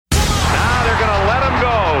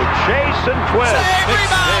Mason twist. Save,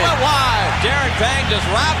 rebound, but wide. Darren Pang just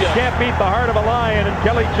wrapped him. Can't beat the heart of a lion and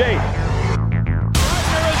Kelly Chase. Gardner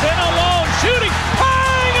is in alone, shooting.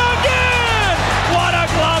 Pang again! What a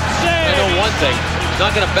glove save! I know one thing. He's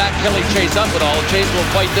not going to back Kelly Chase up at all. Chase will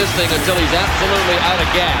fight this thing until he's absolutely out of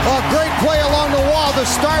gas. A great play along the wall to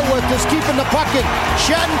start with, just keeping the puck in.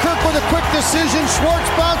 Shattenkirk with a quick decision. Schwartz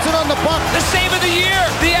bouncing on the puck. The save of the year.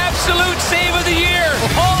 The absolute save of the year.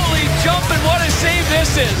 Holy jumping, what a save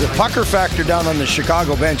this is. The pucker factor down on the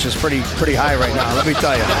Chicago bench is pretty high right now, let me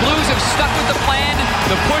tell you. The Blues have stuck with the plan.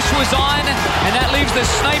 The push was on, and that leaves the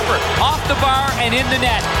sniper off the bar and in the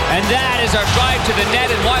net. And that is our drive to the net,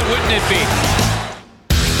 and why wouldn't it be?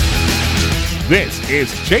 This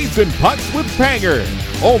is Chasing Pucks with Panger,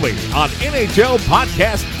 only on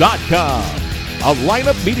NHLpodcast.com, a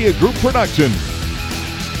Lineup Media Group production.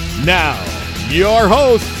 Now, your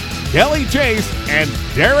hosts, Kelly Chase and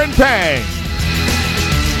Darren Pang.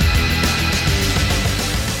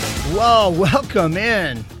 Well, welcome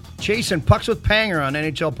in. Chasing Pucks with Panger on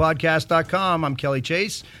NHLpodcast.com. I'm Kelly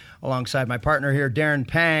Chase, alongside my partner here, Darren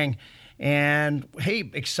Pang. And hey,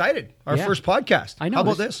 excited! Our first podcast. I know. How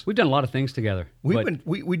about this? We've done a lot of things together. We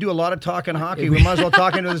do a lot of talking hockey. We might as well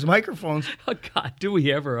talk into these microphones. Oh God, do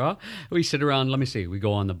we ever? Huh? We sit around. Let me see. We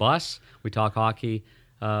go on the bus. We talk hockey.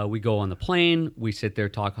 We go on the plane. We sit there,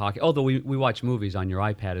 talk hockey. Although we watch movies on your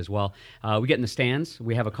iPad as well. We get in the stands.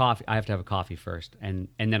 We have a coffee. I have to have a coffee first, and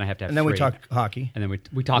then I have to have. And then we talk hockey. And then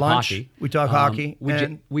we talk Lunch, hockey. We talk hockey.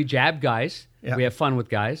 We jab guys. Yeah. We have fun with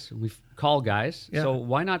guys. We call guys. Yeah. So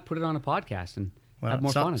why not put it on a podcast and have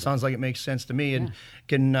more fun? Sounds like it makes sense to me. And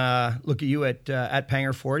can look at you at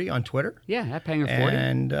Panger40 on Twitter. Yeah, at Panger40.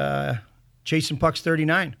 And Chasing Pucks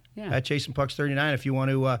 39. Yeah. At Chasing Pucks 39. If you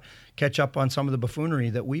want to catch up on some of the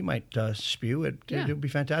buffoonery that we might spew, it would be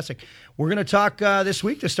fantastic. We're going to talk this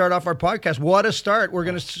week to start off our podcast. What a start! We're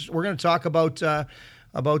going to talk about the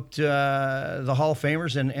Hall of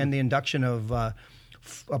Famers and the induction of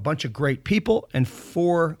a bunch of great people and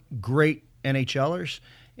 4 great NHLers.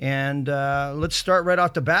 And let's start right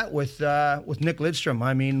off the bat with Nick Lidstrom.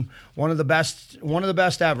 I mean, one of the best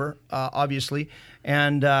ever, obviously.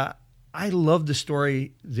 And I love the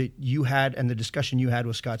story that you had and the discussion you had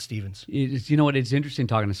with Scott Stevens. You know what? It's interesting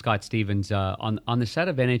talking to Scott Stevens on the set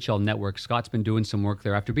of NHL Network. Scott's been doing some work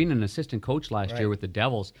there after being an assistant coach last year with the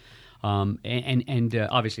Devils. And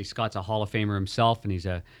obviously Scott's a Hall of Famer himself, and he's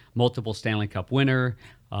a multiple Stanley Cup winner,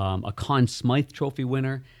 a Conn Smythe Trophy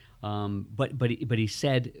winner. But he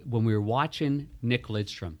said when we were watching Nick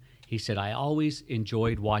Lidstrom, he said, I always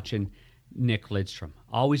enjoyed watching Nick Lidstrom.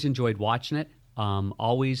 Always enjoyed watching it.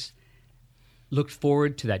 Always looked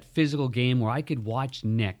forward to that physical game where I could watch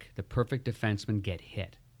Nick, the perfect defenseman, get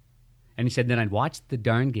hit. And he said, then I'd watch the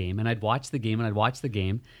darn game, and I'd watch the game, and I'd watch the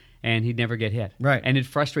game, and he'd never get hit. Right. And it'd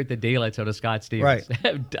frustrate the daylights out of Scott Stevens.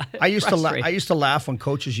 Right. I used to laugh when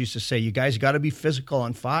coaches used to say, you guys got to be physical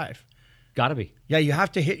on 5. Got to be. Yeah, you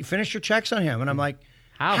have to finish your checks on him. And I'm like,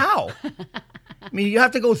 How? I mean, you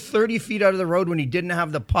have to go 30 feet out of the road when he didn't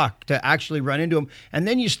have the puck to actually run into him, and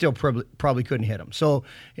then you still probably couldn't hit him. So,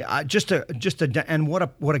 and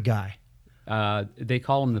what a guy. They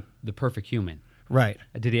call him the perfect human. Right.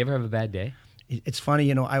 Did he ever have a bad day? It's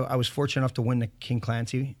funny, I was fortunate enough to win the King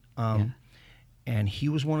Clancy, and he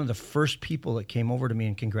was one of the first people that came over to me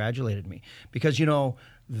and congratulated me because,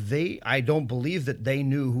 I don't believe that they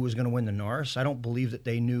knew who was going to win the Norris. I don't believe that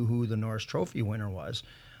they knew who the Norris Trophy winner was.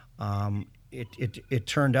 It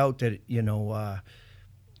turned out that,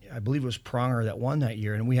 I believe it was Pronger that won that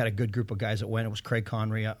year, and we had a good group of guys that went. It was Craig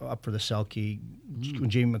Connery up for the Selke.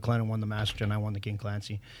 Jamie McLennan won the Master, and I won the King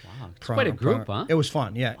Clancy. Wow, it's quite a group, huh? It was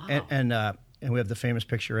fun, yeah. Wow. And we have the famous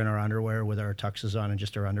picture in our underwear with our tuxes on and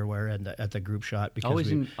just our underwear at the group shot. Because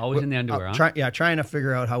always in the underwear, huh? Trying to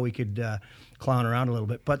figure out how we could clown around a little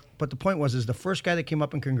bit. But the point was the first guy that came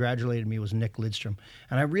up and congratulated me was Nick Lidstrom,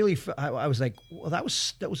 and I really I was like, well, that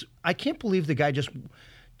was I can't believe the guy just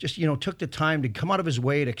took the time to come out of his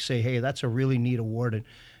way to say, hey, that's a really neat award, and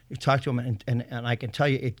you talk to him, and I can tell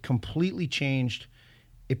you it completely changed.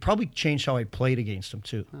 It probably changed how I played against him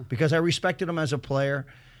too, because I respected him as a player.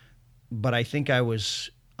 But I think I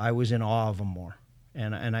was in awe of him more,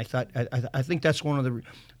 and I thought I think that's one of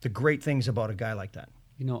the great things about a guy like that.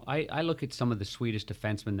 I look at some of the Swedish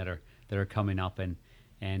defensemen that are coming up, and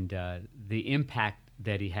the impact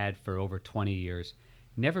that he had for over 20 years.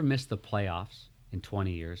 Never missed the playoffs in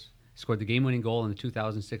 20 years. Scored the game-winning goal in the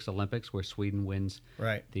 2006 Olympics, where Sweden wins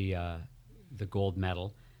the gold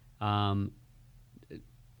medal.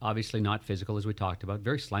 Obviously not physical, as we talked about.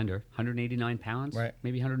 Very slender, 189 pounds,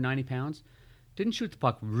 maybe 190 pounds. Didn't shoot the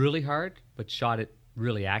puck really hard, but shot it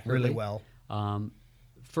really accurately. Really well.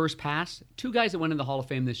 first pass. 2 guys that went in the Hall of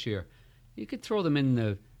Fame this year. You could throw them in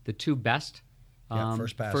the 2 best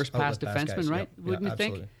first pass defensemen, guys. right? Yep. Wouldn't you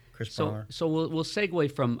absolutely. think? Chris Pronger. So we'll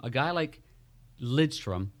segue from a guy like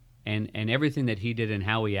Lidstrom and everything that he did and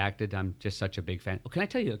how he acted. I'm just such a big fan. Oh, can I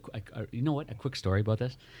tell you, you know what, a quick story about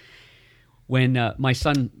this? When my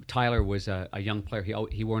son Tyler was a young player,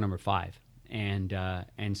 he wore number 5,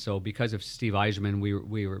 and so because of Steve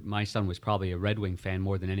Yzerman, my son was probably a Red Wing fan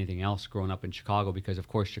more than anything else growing up in Chicago, because of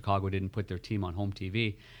course Chicago didn't put their team on home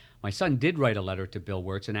TV. My son did write a letter to Bill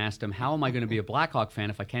Wirtz and asked him, how am I going to be a Blackhawk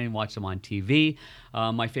fan if I can't even watch them on TV?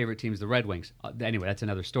 My favorite team's the Red Wings. Anyway, that's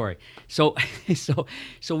another story. So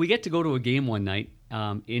we get to go to a game one night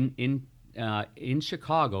in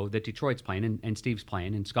Chicago that Detroit's playing and Steve's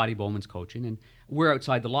playing and Scotty Bowman's coaching, and we're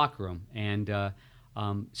outside the locker room. And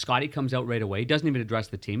Scotty comes out right away. He doesn't even address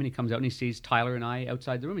the team, and he comes out and he sees Tyler and I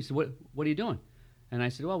outside the room. He said, what are you doing? And I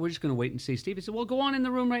said, well, we're just going to wait and see Steve. He said, well, go on in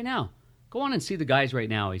the room right now. Go on and see the guys right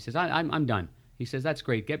now. He says, I'm done. He says, that's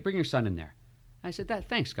great. Bring your son in there. I said,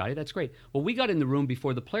 thanks, Scotty. That's great. Well, we got in the room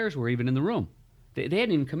before the players were even in the room. They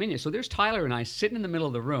hadn't even come in yet. So there's Tyler and I sitting in the middle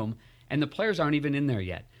of the room, and the players aren't even in there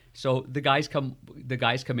yet. So the guys come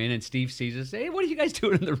in, and Steve sees us. Hey, what are you guys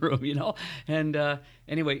doing in the room? You know. And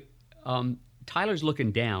anyway, Tyler's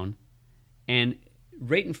looking down, and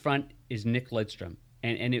right in front is Nick Lidstrom.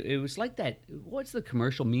 And it was like that. What's the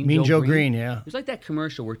commercial? Mean Joe Green. Yeah. It was like that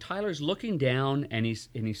commercial where Tyler's looking down and he's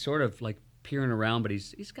sort of like peering around, but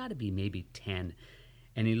he's got to be maybe 10,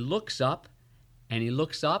 and he looks up, and he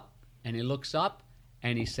looks up, and he looks up,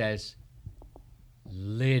 and he says,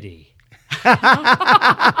 "Liddy."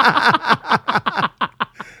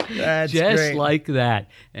 That's just great. like that.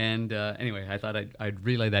 And anyway, I thought I'd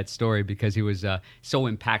relay that story because he was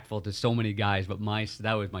so impactful to so many guys. But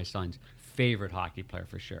that was my son's favorite hockey player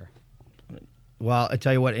for sure. Well, I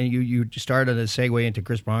tell you what, and you started a segue into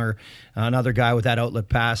Chris Pronger, another guy with that outlet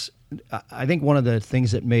pass. I think one of the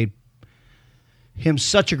things that made him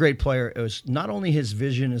such a great player, it was not only his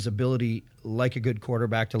vision, his ability, like a good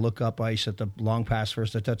quarterback, to look up ice at the long pass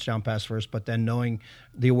first, the touchdown pass first, but then knowing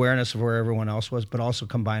the awareness of where everyone else was, but also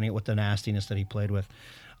combining it with the nastiness that he played with.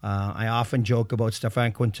 I often joke about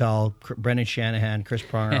Stefan Quintel, Brendan Shanahan, Chris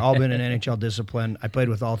Pronger, all been in NHL discipline. I played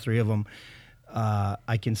with all 3 of them.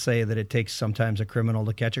 I can say that it takes sometimes a criminal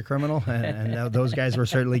to catch a criminal, and those guys were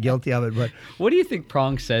certainly guilty of it. But what do you think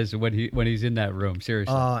Prong says when he's in that room?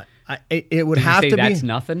 Seriously, it would have to be. That's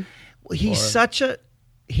nothing. He's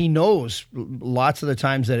he knows lots of the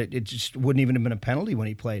times that it just wouldn't even have been a penalty when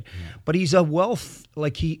he played. Yeah. But he's a wealth.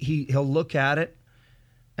 Like he'll look at it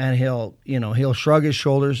and he'll shrug his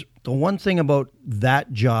shoulders. The one thing about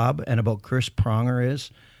that job and about Chris Pronger is,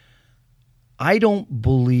 I don't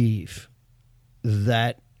believe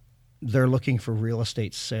that they're looking for real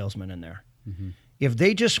estate salesmen in there. Mm-hmm. If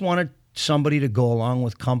they just wanted somebody to go along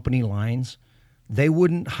with company lines, they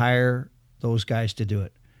wouldn't hire those guys to do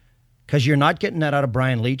it. Because you're not getting that out of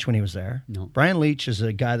Brian Leach when he was there. No. Brian Leach is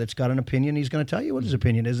a guy that's got an opinion. He's going to tell you what his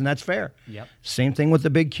opinion is, and that's fair. Yep. Same thing with the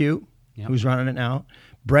Big Q, who's running it now.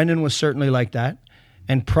 Brendan was certainly like that.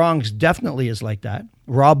 And Prongs definitely is like that.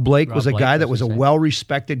 Rob Blake was a guy that was a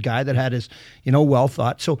well-respected guy that had his, well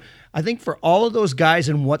thought. So I think for all of those guys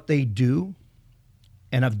and what they do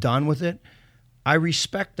and have done with it, I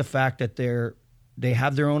respect the fact that they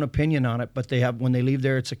have their own opinion on it, but when they leave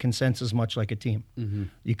there, it's a consensus, much like a team. Mm-hmm.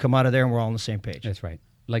 You come out of there and we're all on the same page. That's right.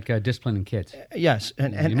 Like disciplining kids. Yes.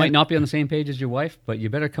 And you might not be on the same page as your wife, but you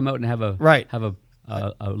better come out and have a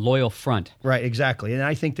loyal front. Right, exactly. And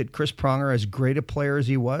I think that Chris Pronger, as great a player as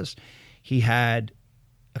he was, he had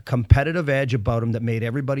a competitive edge about him that made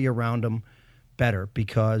everybody around him better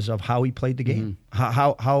because of how he played the game.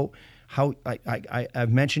 Mm-hmm. How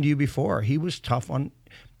I've mentioned to you before, he was tough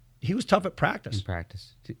at practice. In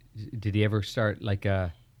practice. Did he ever start like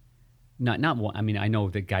not one? I mean, I know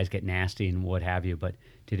that guys get nasty and what have you, but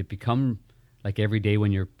did it become like every day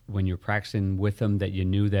when you're practicing with him that you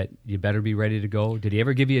knew that you better be ready to go? Did he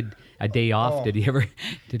ever give you a day off? Did he ever?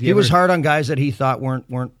 He was hard on guys that he thought weren't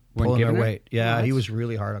pulling their weight. Yeah, he was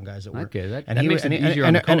really hard on guys that weren't. Okay, that makes it easier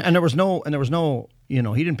on the coach. And there was no he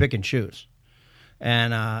didn't pick and choose.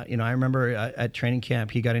 And I remember at training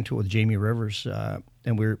camp he got into it with Jamie Rivers,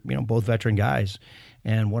 and we were both veteran guys,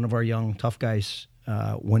 and one of our young tough guys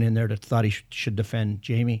went in there that thought he should defend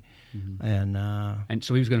Jamie. Mm-hmm. And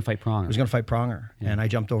so he was going to fight Pronger. He was going to fight Pronger. Yeah. And I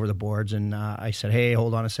jumped over the boards and I said, "Hey,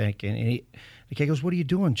 hold on a second." And the kid goes, "What are you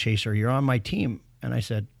doing, Chaser? You're on my team." And I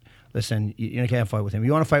said, "Listen, you can't fight with him.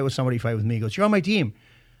 You want to fight with somebody, fight with me." He goes, "You're on my team."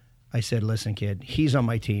 I said, "Listen, kid, he's on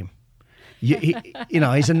my team."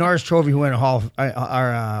 He's a Norris Trophy winner,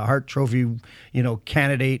 Hart Trophy,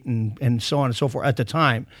 candidate, and so on and so forth at the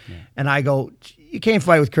time. Yeah. And I go, you can't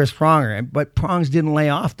fight with Chris Pronger. But Prongs didn't lay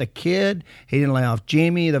off the kid. He didn't lay off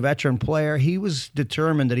Jamie, the veteran player. He was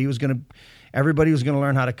determined that everybody was going to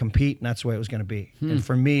learn how to compete, and that's the way it was going to be. And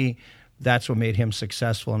for me, that's what made him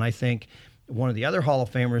successful. And I think one of the other Hall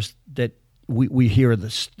of Famers that we hear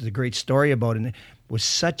the great story about, and was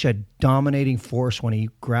such a dominating force when he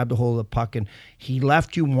grabbed a hold of the puck, and he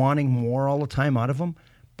left you wanting more all the time out of him.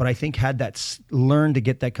 But I think had that learned to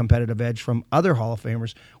get that competitive edge from other Hall of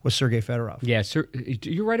Famers was Sergei Fedorov. Yeah,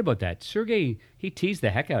 you're right about that. Sergei, he teased the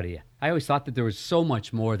heck out of you. I always thought that there was so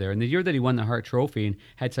much more there. And the year that he won the Hart Trophy and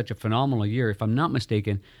had such a phenomenal year, if I'm not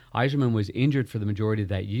mistaken, Yzerman was injured for the majority of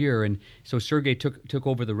that year. And so Sergei took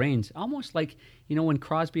over the reins, almost like, when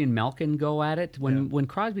Crosby and Malkin go at it. When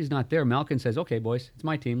Crosby's not there, Malkin says, okay, boys, it's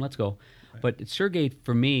my team, let's go. Right. But Sergei,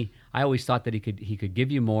 for me, I always thought that he could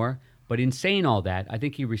give you more. But in saying all that, I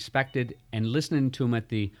think he respected, and listening to him at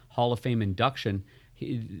the Hall of Fame induction,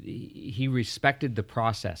 he respected the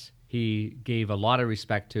process. He gave a lot of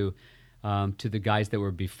respect to the guys that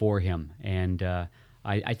were before him, and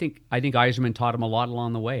I think Yzerman taught him a lot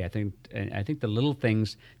along the way. I think the little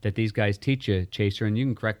things that these guys teach you, Chaser, and you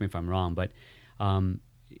can correct me if I'm wrong, but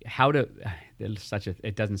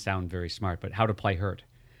it doesn't sound very smart, but how to play hurt.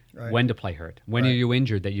 Right. When to play hurt. When are you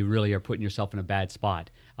injured that you really are putting yourself in a bad spot?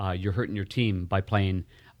 You're hurting your team by playing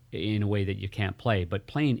in a way that you can't play. But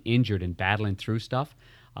playing injured and battling through stuff,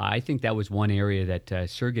 I think that was one area that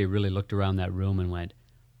Sergei really looked around that room and went,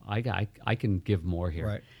 I can give more here.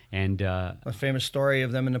 Right. And a famous story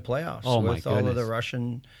of them in the playoffs with all of the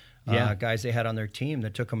Russian guys they had on their team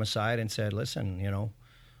that took them aside and said, listen,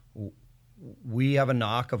 we have a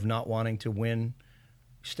knock of not wanting to win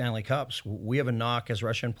Stanley Cups. We have a knock as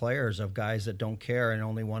Russian players of guys that don't care and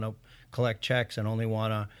only want to collect checks and only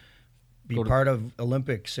want to be part of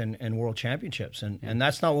Olympics and World Championships. And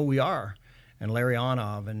that's not what we are. And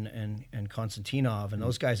Larionov and Konstantinov and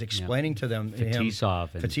those guys explaining to them,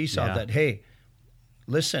 Fetisov, that, hey,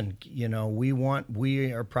 listen,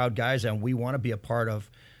 we are proud guys and we want to be a part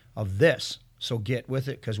of this. So get with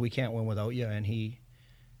it because we can't win without you. And he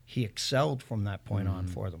excelled from that point on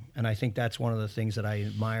for them. And I think that's one of the things that I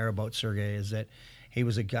admire about Sergei is that he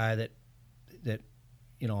was a guy that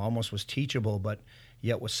almost was teachable, but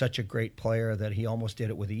yet was such a great player that he almost did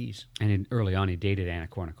it with ease. And early on, he dated Anna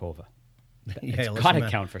Kournikova. It's got to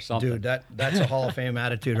count for something. Dude, that's a Hall of Fame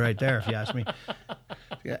attitude right there, if you ask me.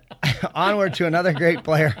 Yeah. Onward to another great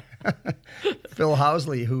player, Phil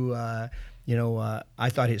Housley, who, I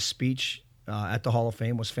thought his speech at the Hall of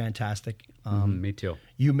Fame was fantastic. Me too.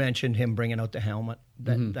 You mentioned him bringing out the helmet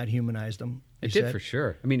that humanized him. It did for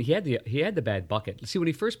sure. I mean, he had the bad bucket. See, when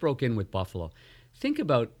he first broke in with Buffalo, think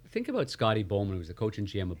about Scotty Bowman, who was the coach and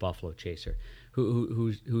GM of Buffalo, Chaser,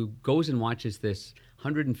 who goes and watches this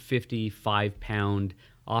 155-pound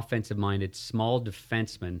offensive-minded small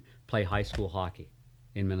defenseman play high school hockey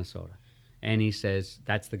in Minnesota, and he says,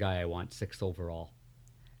 "That's the guy I want, 6th overall."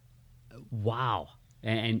 Wow.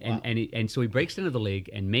 And so he breaks into the league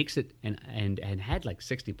and makes it and had like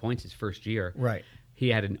 60 points his first year. Right. He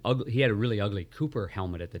had a really ugly Cooper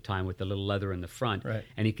helmet at the time with the little leather in the front. Right.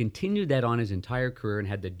 And he continued that on his entire career and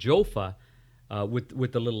had the Jofa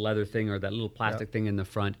with the little leather thing or that little plastic thing in the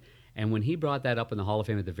front. And when he brought that up in the Hall of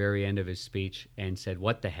Fame at the very end of his speech and said,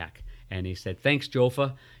 "What the heck?" And he said, "Thanks,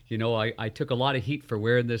 Jofa. I took a lot of heat for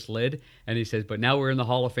wearing this lid." And he says, "But now we're in the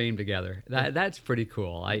Hall of Fame together." That's pretty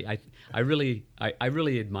cool. I really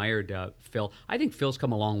admired Phil. I think Phil's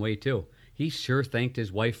come a long way too. He sure thanked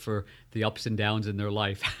his wife for the ups and downs in their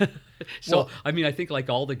life. I think like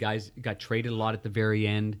all the guys got traded a lot at the very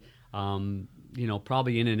end.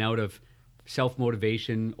 Probably in and out of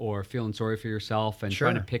self-motivation or feeling sorry for yourself and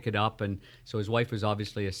trying to pick it up. And so his wife was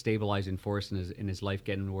obviously a stabilizing force in his life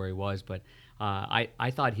getting to where he was. But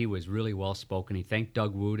I thought he was really well-spoken. He thanked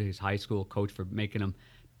Doug Wood, his high school coach, for making him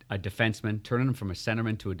a defenseman, turning him from a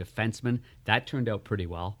centerman to a defenseman. That turned out pretty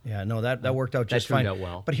well. Yeah, no, that worked out just fine. That turned out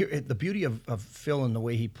well. But here, the beauty of Phil and the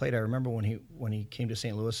way he played, I remember when he came to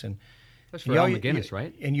St. Louis and that's for Al McGinnis,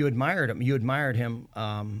 right? And you admired him. You admired him.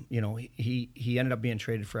 He ended up being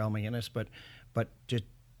traded for Al McGinnis, but just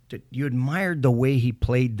you admired the way he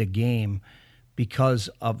played the game because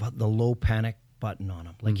of the low panic button on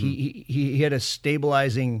him. Like he had a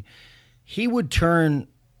stabilizing. He would turn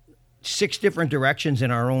 6 different directions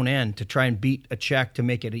in our own end to try and beat a check to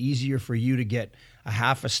make it easier for you to get a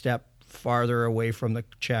half a step farther away from the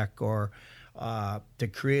check, or to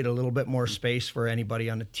create a little bit more space for anybody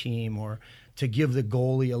on the team, or to give the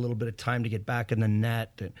goalie a little bit of time to get back in the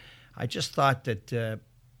net. And I just thought that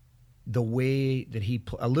the way that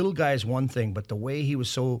a little guy is one thing, but the way he was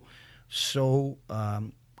so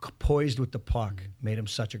poised with the puck made him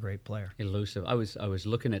such a great player. Elusive. I was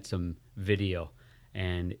looking at some video,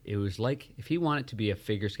 and it was like if he wanted to be a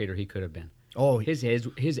figure skater, he could have been. Oh, his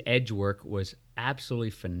edge work was absolutely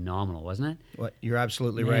phenomenal, wasn't it? Well, you're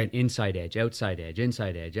absolutely right. Inside edge, outside edge,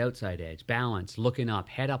 inside edge, outside edge, balance, looking up,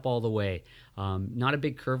 head up all the way. Not a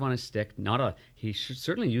big curve on his stick. He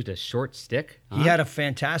certainly used a short stick. He had a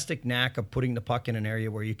fantastic knack of putting the puck in an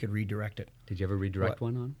area where you could redirect it. Did you ever redirect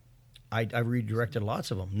one on? I redirected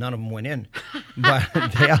lots of them. None of them went in, but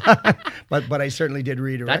I certainly did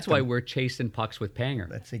redirect. That's why them. we're chasing pucks with Panger.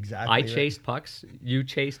 That's exactly. I right. chased pucks. You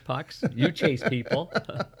chased pucks. You chased people.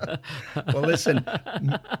 Well, listen,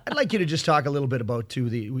 I'd like you to just talk a little bit about too.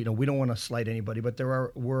 We don't want to slight anybody, but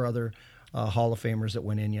there were other Hall of Famers that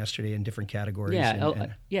went in yesterday in different categories.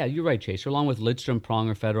 Yeah, you're right, Chaser. Along with Lidstrom,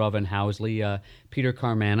 Pronger, Fedorov, and Housley, Peter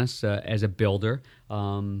Karmanos as a builder,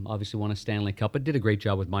 obviously won a Stanley Cup, but did a great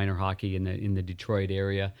job with minor hockey in the Detroit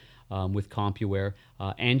area with CompuWare.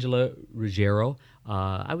 Angela Ruggiero.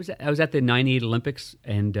 I was at the '98 Olympics,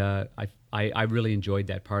 and I really enjoyed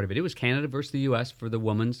that part of it. It was Canada versus the U.S. for the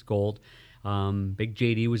women's gold. Big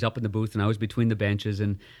JD was up in the booth, and I was between the benches,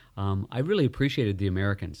 and I really appreciated the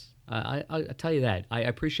Americans. I'll tell you that. I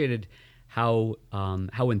appreciated how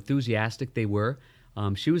enthusiastic they were.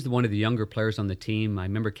 She was one of the younger players on the team. I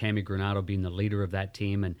remember Cami Granato being the leader of that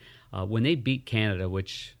team. And when they beat Canada,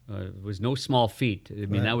 which was no small feat, I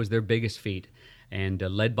mean, that was their biggest feat, and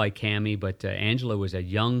led by Cami. But Angela was a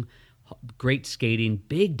young, great skating,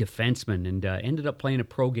 big defenseman, and ended up playing a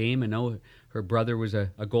pro game. And know her brother was a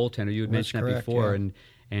goaltender. You had mentioned that before. Yeah.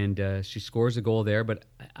 And she scores a goal there. But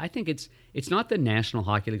I think it's not the National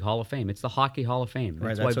Hockey League Hall of Fame. It's the Hockey Hall of Fame.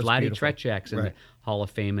 Right, that's why Vladdy Tretchak's in the Hall of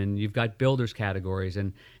Fame, and you've got builders categories.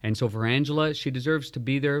 And so for Angela, she deserves to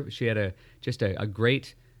be there. She had just a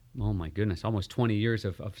great, oh my goodness, almost 20 years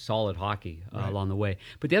of solid hockey along the way.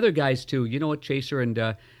 But the other guys too, you know what, Chaser,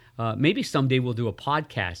 and maybe someday we'll do a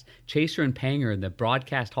podcast, Chaser and Panger in the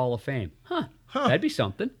Broadcast Hall of Fame. Huh. That'd be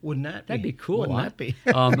something. Wouldn't that be? That'd be cool. Wouldn't that be?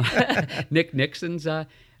 Nick Nixon's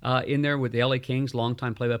in there with the LA Kings,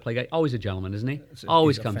 longtime play-by-play guy. Always a gentleman, isn't he?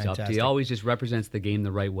 Always comes up to you. Always just represents the game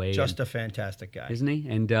the right way. Just a fantastic guy. Isn't he?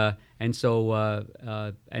 And so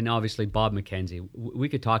obviously Bob McKenzie. We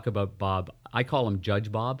could talk about Bob. I call him Judge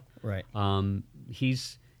Bob. Right.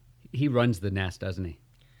 He runs the nest, doesn't he?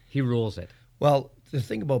 He rules it. Well, the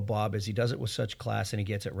thing about Bob is he does it with such class and he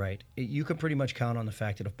gets it right. You can pretty much count on the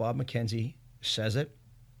fact that if Bob McKenzie says it,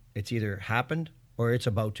 it's either happened or it's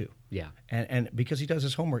about to. Yeah. And because he does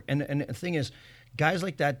his homework. And the thing is, guys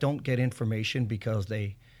like that don't get information because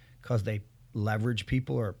they leverage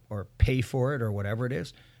people or pay for it or whatever it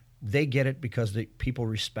is. They get it because the people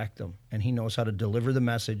respect them. And he knows how to deliver the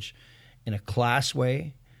message in a class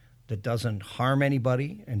way that doesn't harm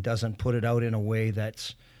anybody and doesn't put it out in a way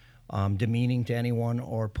that's demeaning to anyone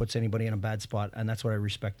or puts anybody in a bad spot. And that's what I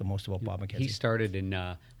respect the most about Bob McKenzie. He started in,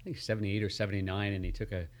 I think, 78 or 79, and he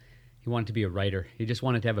wanted to be a writer. He just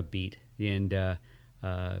wanted to have a beat and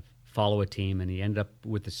follow a team, and he ended up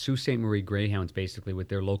with the Sault Ste. Marie Greyhounds, basically, with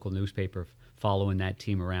their local newspaper, following that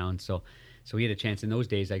team around. So he had a chance. In those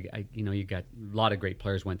days, you got a lot of great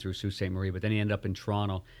players went through Sault Ste. Marie, but then he ended up in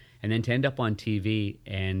Toronto. And then to end up on TV,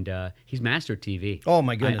 and he's mastered TV. Oh,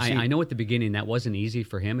 my goodness. I know at the beginning that wasn't easy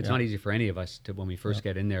for him. It's not easy for any of us when we first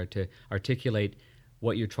get in there to articulate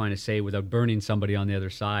what you're trying to say without burning somebody on the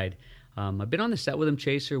other side. I've been on the set with him,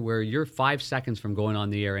 Chaser, where you're 5 seconds from going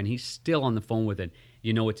on the air, and he's still on the phone with it.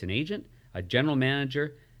 You know it's an agent, a general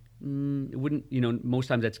manager. It wouldn't, most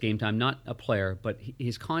times that's game time, not a player, but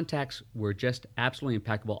his contacts were just absolutely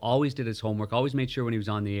impeccable. Always did his homework, always made sure when he was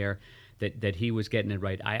on the air that he was getting it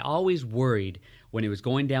right. I always worried when it was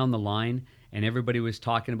going down the line and everybody was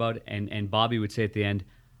talking about it, and Bobby would say at the end,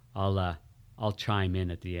 I'll chime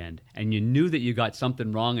in at the end. And you knew that you got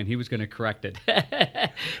something wrong and he was going to correct it.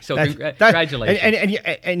 So congratulations.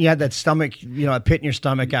 And you had that stomach, a pit in your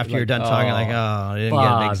stomach after you're done talking, like, I didn't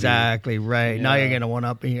get it exactly right. Yeah. Now you're going to one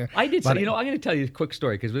up here. I did. I'm going to tell you a quick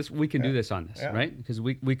story because we can do this on this, right? Because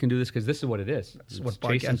we can do this because this is what it is. This is what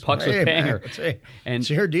chasing pucks with Panger. It's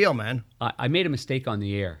your deal, man. I made a mistake on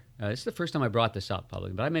the air. This is the first time I brought this up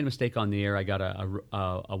publicly, but I made a mistake on the air. I got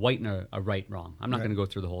a white and a right wrong. I'm not going to go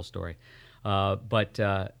through the whole story. But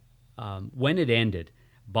when it ended,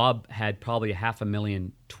 Bob had probably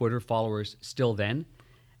 500,000 Twitter followers still then.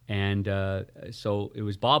 And so it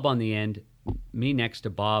was Bob on the end, me next to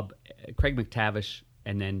Bob, Craig McTavish,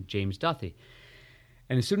 and then James Duthie.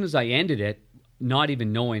 And as soon as I ended it, not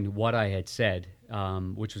even knowing what I had said,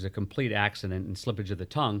 which was a complete accident and slippage of the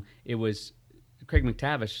tongue, it was Craig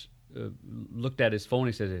McTavish looked at his phone.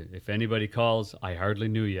 He said, "If anybody calls, I hardly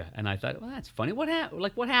knew you." And I thought, well, that's funny. What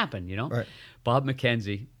happened? You know? Right. Bob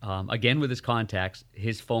McKenzie, again with his contacts,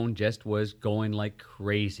 his phone just was going like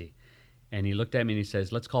crazy. And he looked at me and he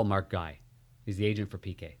says, "Let's call Mark Guy. He's the agent for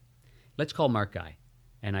PK. Let's call Mark Guy."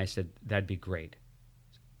 And I said, "That'd be great."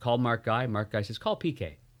 Call Mark Guy. Mark Guy says, "Call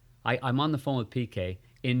PK." I'm on the phone with PK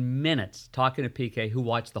in minutes talking to PK, who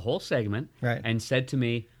watched the whole segment and said to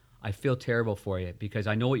me, "I feel terrible for you because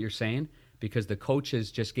I know what you're saying, because the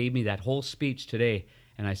coaches just gave me that whole speech today."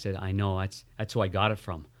 And I said, "I know, that's who I got it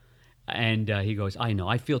from." And he goes, "I know,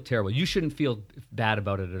 I feel terrible. You shouldn't feel bad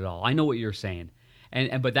about it at all. I know what you're saying."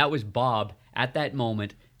 But that was Bob at that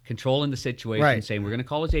moment controlling the situation, saying, "We're going to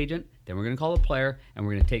call his agent, then we're going to call the player, and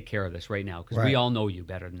we're going to take care of this right now because we all know you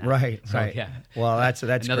better than that." Right, so, right. Yeah. Well, that's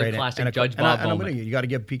another great. classic Judge Bob moment. You got to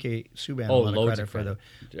give PK Subban a lot of credit for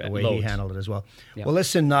the way he handled it as well. Yeah. Well,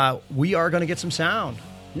 listen, we are going to get some sound.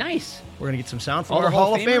 Nice. We're going to get some sound from All our the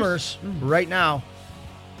Hall of Famers right now,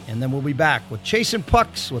 and then we'll be back with Chasing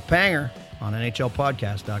Pucks with Panger on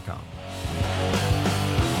NHLpodcast.com.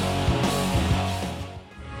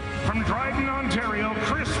 From Dryden, Ontario,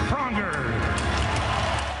 Chris Pronger.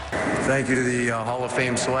 Thank you to the Hall of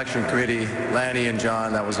Fame Selection Committee, Lanny and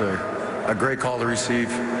John. That was a great call to receive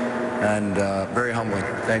and very humbling.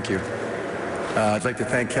 Thank you. I'd like to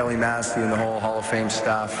thank Kelly Massey and the whole Hall of Fame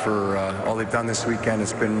staff for all they've done this weekend.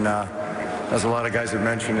 It's been, as a lot of guys have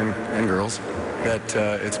mentioned, and girls, that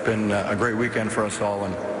it's been a great weekend for us all,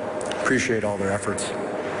 and appreciate all their efforts.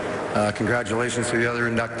 Congratulations to the other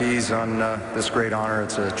inductees on this great honor.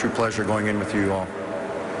 It's a true pleasure going in with you all.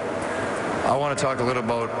 I want to talk a little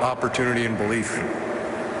about opportunity and belief.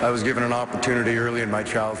 I was given an opportunity early in my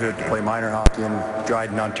childhood to play minor hockey in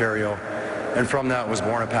Dryden, Ontario, and from that was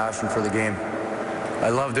born a passion for the game. I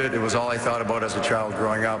loved it. It was all I thought about as a child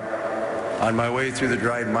growing up. On my way through the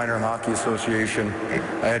Dryden Minor Hockey Association,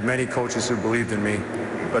 I had many coaches who believed in me,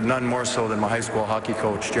 but none more so than my high school hockey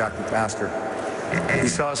coach, Jack McMaster. He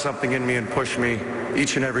saw something in me and pushed me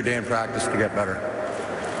each and every day in practice to get better.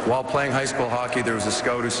 While playing high school hockey, there was a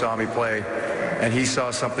scout who saw me play, and he saw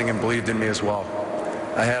something and believed in me as well.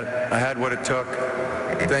 I had what it took.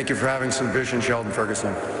 Thank you for having some vision, Sheldon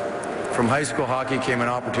Ferguson. From high school hockey came an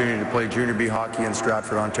opportunity to play junior B hockey in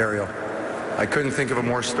Stratford, Ontario. I couldn't think of a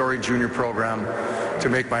more storied junior program to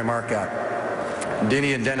make my mark at.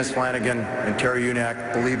 Dinny and Dennis Flanagan and Terry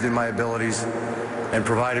Unack believed in my abilities and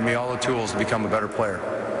provided me all the tools to become a better player.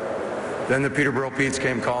 Then the Peterborough Petes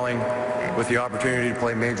came calling with the opportunity to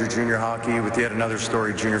play major junior hockey with yet another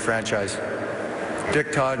storied junior franchise.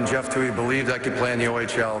 Dick Todd and Jeff Toohey believed I could play in the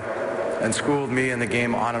OHL and schooled me in the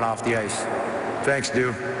game on and off the ice. Thanks,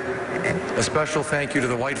 Stu. A special thank you to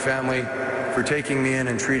the White family for taking me in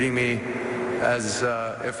and treating me as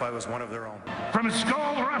if I was one of their own. From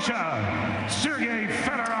Pskov, Russia, Sergei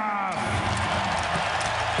Fedorov.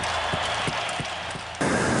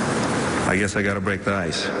 I guess I gotta break the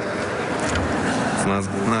ice. It's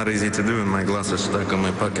not easy to do, and my glasses stuck on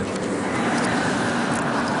my pocket.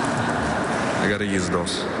 I gotta use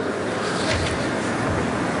those.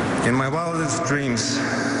 In my wildest dreams,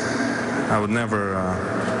 I would never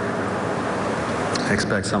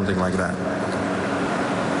expect something like that.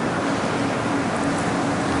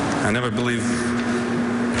 I never believed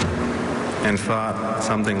and thought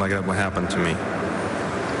something like that would happen to me.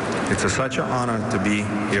 It's such an honor to be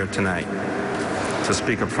here tonight, to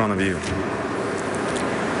speak in front of you.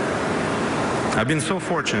 I've been so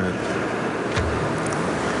fortunate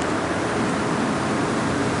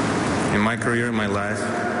in my career, in my life,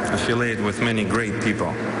 affiliated with many great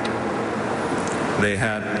people. They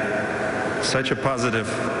had such a positive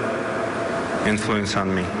influence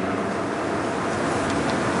on me.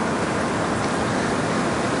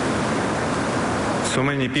 So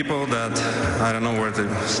many people that I don't know where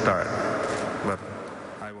to start, but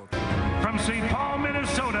I will. From St. Paul,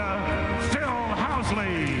 Minnesota, Phil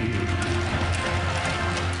Housley.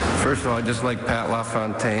 First of all, I'd just like Pat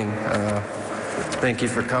LaFontaine. Thank you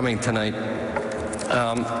for coming tonight.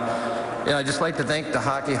 I'd just like to thank the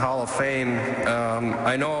Hockey Hall of Fame.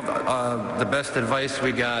 I know the best advice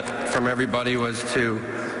we got from everybody was to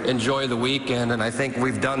enjoy the weekend, and I think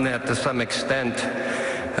we've done that to some extent.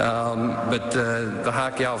 But the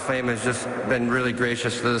Hockey Hall of Fame has just been really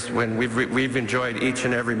gracious to us when we've enjoyed each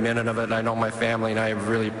and every minute of it. I know my family and I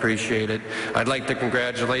really appreciate it. I'd like to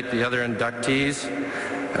congratulate the other inductees,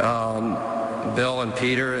 Bill and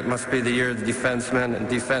Peter. It must be the year of the defenseman and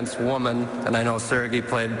defensewoman, and I know Sergei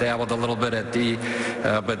dabbled a little bit at D,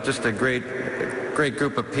 but just a great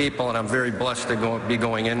group of people, and I'm very blessed to be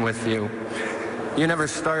going in with you. You never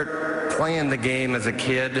start playing the game as a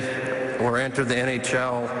kid or enter the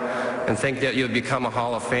NHL and think that you'd become a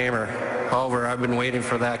Hall of Famer. However, I've been waiting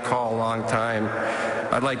for that call a long time.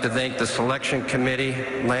 I'd like to thank the selection committee,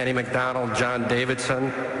 Lanny McDonald, John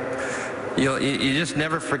Davidson. You just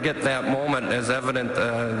never forget that moment, as evident,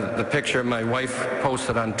 the picture my wife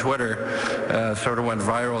posted on Twitter sort of went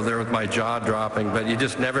viral there with my jaw dropping, but you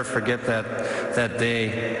just never forget that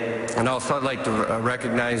day. And also I'd like to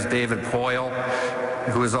recognize David Poyle,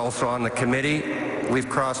 who is also on the committee. We've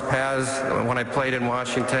crossed paths when I played in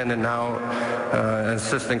Washington, and now an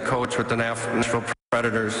assistant coach with the Nashville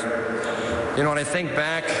Predators. You know, when I think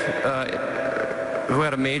back, who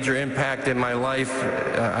had a major impact in my life,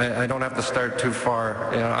 I don't have to start too far.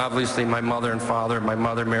 You know, obviously my mother and father, my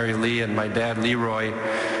mother Mary Lee and my dad Leroy.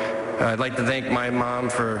 I'd like to thank my mom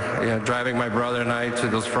for driving my brother and I to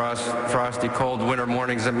those frosty, cold winter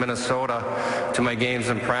mornings in Minnesota, to my games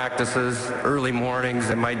and practices, early mornings,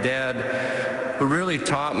 and my dad, who really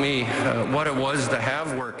taught me what it was to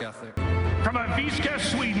have work ethic. From Aviska,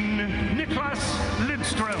 Sweden, Niklas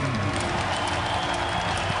Lidström.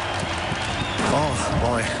 Oh,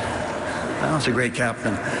 boy. That was a great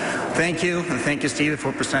captain. Thank you, and thank you, Steve,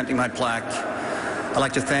 for presenting my plaque. I'd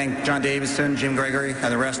like to thank John Davidson, Jim Gregory,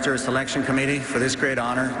 and the rest of the selection committee for this great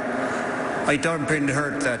honor. I don't pretty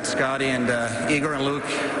hurt that Scotty and Igor and Luke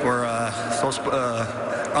were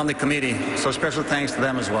on the committee, so special thanks to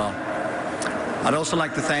them as well. I'd also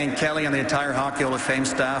like to thank Kelly and the entire Hockey Hall of Fame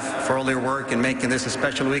staff for all their work in making this a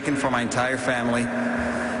special weekend for my entire family.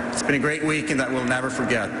 It's been a great weekend that we'll never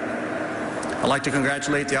forget. I'd like to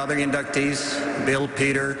congratulate the other inductees, Bill,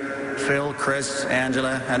 Peter, Phil, Chris,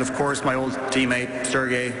 Angela, and of course my old teammate,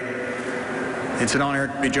 Sergey. It's an honor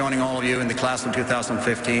to be joining all of you in the class of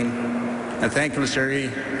 2015. And thankfully, Sergey,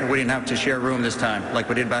 we didn't have to share a room this time like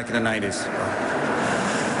we did back in the 90s.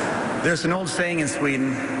 There's an old saying in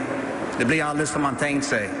Sweden, det blir aldrig som man tänkt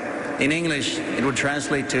sig. In English, it would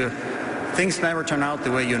translate to, things never turn out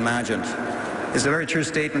the way you imagined. It's a very true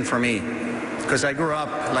statement for me, because I grew up,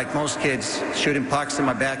 like most kids, shooting pucks in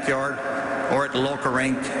my backyard or at the local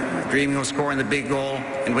rink, dreaming of scoring the big goal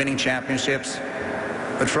and winning championships.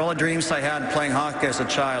 But for all the dreams I had playing hockey as a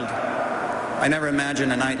child, I never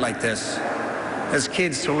imagined a night like this. As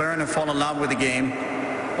kids who learn and fall in love with the game,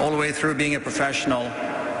 all the way through being a professional,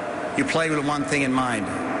 you play with one thing in mind,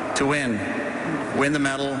 to win. Win the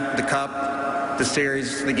medal, the cup, the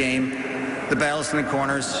series, the game, the battles in the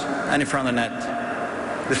corners, and in front of the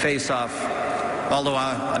net. The face-off, although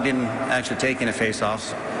I didn't actually take any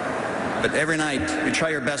face-offs. But every night, you try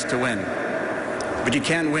your best to win. But you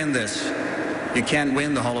can't win this. You can't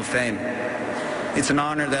win the Hall of Fame. It's an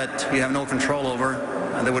honor that you have no control over,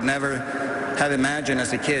 and that would never have imagined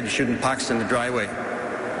as a kid shooting pucks in the driveway.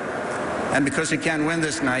 And because you can't win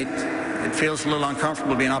this night, it feels a little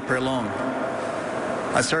uncomfortable being up here alone.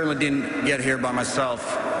 I certainly didn't get here by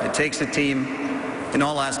myself. It takes a team in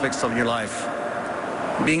all aspects of your life.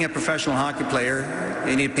 Being a professional hockey player,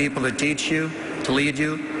 you need people to teach you, to lead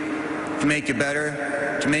you, to make you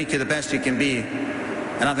better, to make you the best you can be.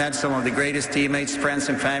 And I've had some of the greatest teammates, friends,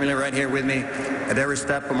 and family right here with me at every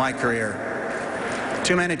step of my career.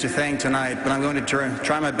 Too many to thank tonight, but I'm going to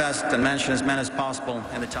try my best and mention as many as possible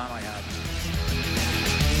in the time I have.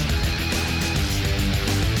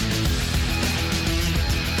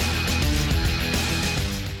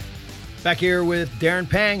 Back here with Darren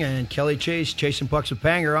Pang and Kelly Chase, Chasing Pucks with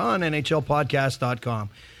Panger on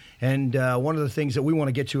NHLpodcast.com. And one of the things that we want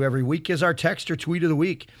to get to every week is our text or tweet of the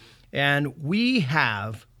week. And we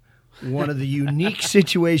have one of the unique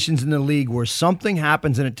situations in the league where something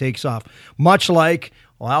happens and it takes off. Much like,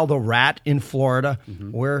 well, the rat in Florida,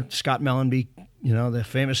 where Scott Mellenby, you know, the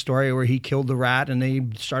famous story where he killed the rat and they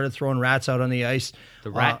started throwing rats out on the ice. The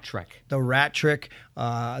rat trick. The rat trick.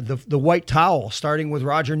 The white towel, starting with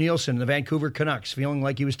Roger Nielsen, the Vancouver Canucks, feeling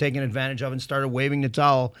like he was taken advantage of and started waving the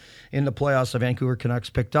towel in the playoffs. The Vancouver Canucks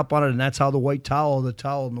picked up on it, and that's how the white towel, and the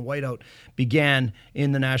whiteout began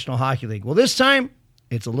in the National Hockey League. Well, this time,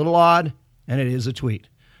 it's a little odd, and it is a tweet.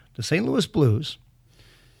 The St. Louis Blues,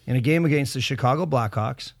 in a game against the Chicago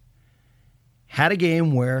Blackhawks, had a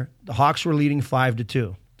game where the Hawks were leading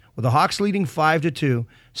 5-2. With the Hawks leading 5-2,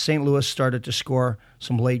 St. Louis started to score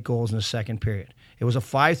some late goals in the second period. It was a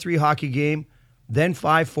 5-3 hockey game, then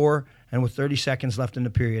 5-4, and with 30 seconds left in the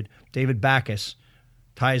period, David Backes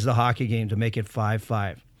ties the hockey game to make it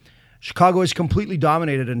 5-5. Chicago is completely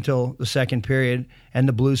dominated until the second period, and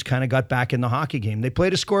the Blues kind of got back in the hockey game. They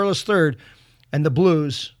played a scoreless third, and the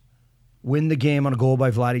Blues win the game on a goal by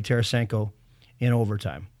Vladdy Tarasenko in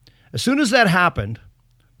overtime. As soon as that happened,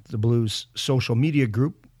 the Blues social media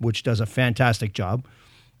group, which does a fantastic job,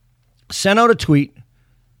 sent out a tweet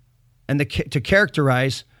and to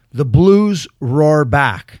characterize the Blues roar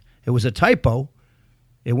back. It was a typo.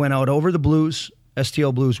 It went out over the Blues,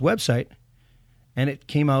 STL Blues website, and it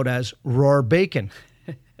came out as Roar Bacon.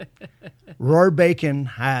 Roar Bacon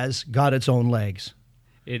has got its own legs.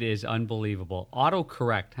 It is unbelievable.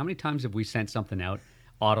 Autocorrect. How many times have we sent something out?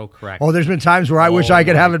 Autocorrect. Oh, there's been times where I wish I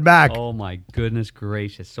could have it back. Oh my goodness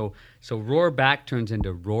gracious! So Roar Back turns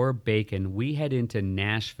into Roar Bacon. We head into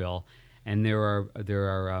Nashville, and there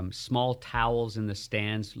are small towels in the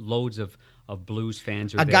stands. Loads of Blues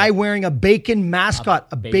fans are there. A guy wearing a bacon mascot.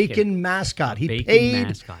 A bacon mascot. He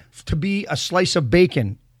paid to be a slice of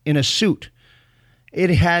bacon in a suit. It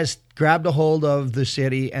has grabbed a hold of the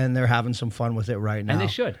city, and they're having some fun with it right now. And they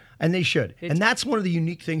should. And they should. And that's one of the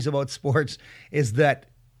unique things about sports is that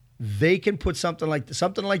they can put something like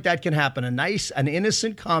that can happen. An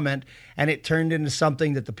innocent comment, and it turned into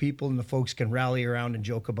something that the people and the folks can rally around and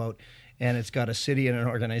joke about. And it's got a city and an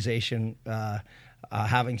organization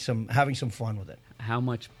having some fun with it. How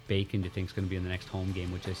much bacon do you think is going to be in the next home game,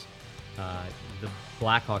 which is the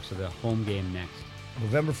Blackhawks are the home game next?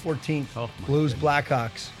 November 14th, goodness. Blues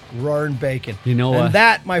Blackhawks, roaring bacon. You know and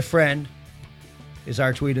that, my friend, is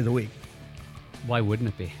our tweet of the week. Why wouldn't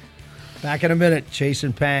it be? Back in a minute,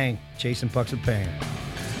 Chasing Pucks with Panger.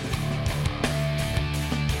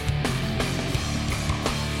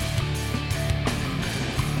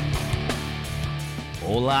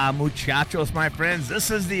 Hola, muchachos, my friends. This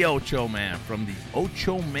is the Ocho Man from the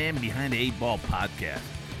Ocho Man Behind the 8 Ball podcast.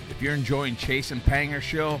 If you're enjoying Chasing Panger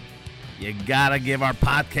show, you gotta give our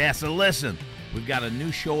podcast a listen. We've got a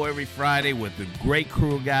new show every Friday with a great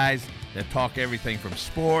crew of guys that talk everything from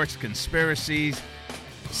sports, conspiracies,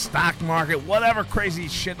 stock market, whatever crazy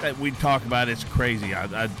shit that we talk about. It's crazy.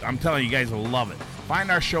 I'm telling you, you guys will love it.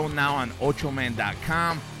 Find our show now on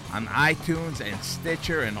ochoman.com, on iTunes and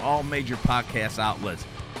Stitcher and all major podcast outlets.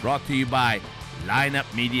 Brought to you by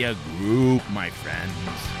Lineup Media Group, my friends.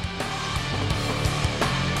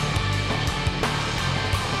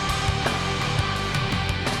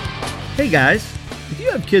 Hey guys, if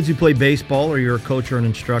you have kids who play baseball or you're a coach or an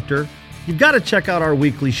instructor, you've got to check out our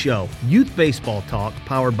weekly show, Youth Baseball Talk,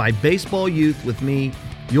 powered by Baseball Youth with me,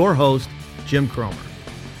 your host, Jim Cromer.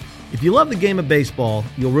 If you love the game of baseball,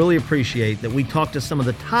 you'll really appreciate that we talk to some of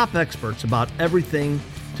the top experts about everything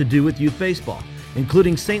to do with youth baseball,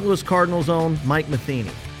 including St. Louis Cardinals' own Mike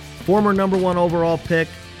Matheny, former #1 overall pick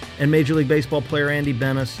and Major League Baseball player Andy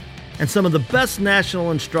Benes, and some of the best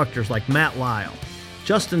national instructors like Matt Lyle,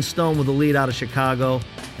 Justin Stone with the lead out of Chicago,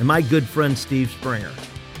 and my good friend Steve Springer,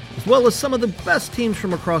 as well as some of the best teams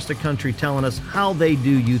from across the country telling us how they do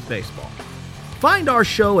youth baseball. Find our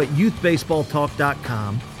show at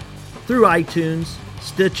youthbaseballtalk.com, through iTunes,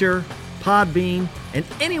 Stitcher, Podbean, and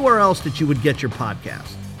anywhere else that you would get your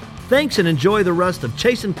podcast. Thanks and enjoy the rest of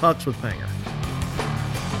Chasing Pucks with Panger.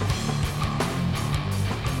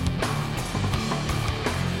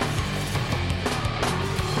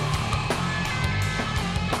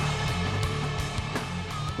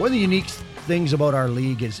 One of the unique things about our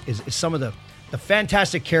league is some of the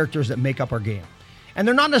fantastic characters that make up our game. And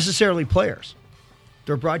they're not necessarily players.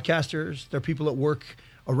 They're broadcasters. They're people that work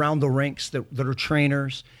around the rinks that are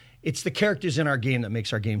trainers. It's the characters in our game that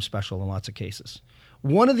makes our game special in lots of cases.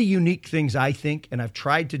 One of the unique things I think, and I've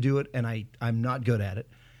tried to do it and I'm not good at it,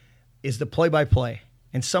 is the play-by-play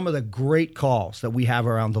and some of the great calls that we have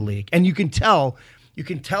around the league. And you can tell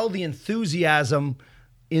the enthusiasm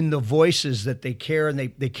in the voices that they care, and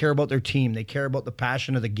they care about their team. They care about the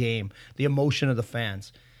passion of the game, the emotion of the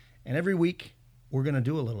fans. And every week, we're going to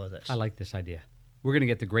do a little of this. I like this idea. We're going to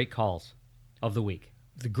get the great calls of the week.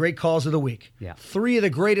 The great calls of the week. Yeah. 3 of the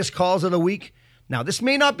greatest calls of the week. Now, this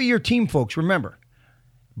may not be your team, folks, remember.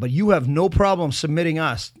 But you have no problem submitting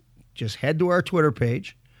us. Just head to our Twitter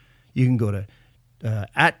page. You can go to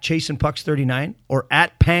at ChasingPucks39 or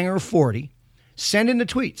at Panger40. Send in the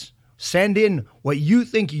tweets. Send in what you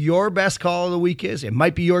think your best call of the week is. It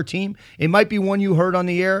might be your team. It might be one you heard on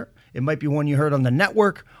the air. It might be one you heard on the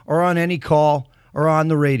network or on any call or on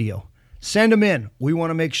the radio. Send them in. We want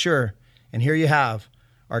to make sure. And here you have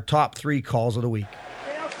our top 3 calls of the week.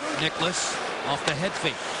 Nicholas off the head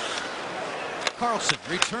fake. Carlson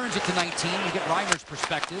returns it to 19. You get Reimer's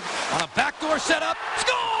perspective. On a backdoor setup.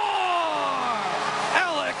 Score!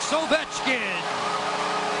 Alex Ovechkin.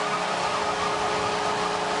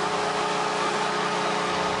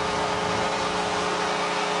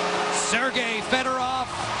 Sergei Fedorov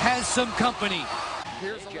has some company.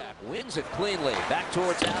 Here's Jack, wins it cleanly. Back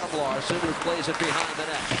towards Adam Larson, who plays it behind the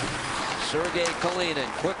net. Sergei Kalinin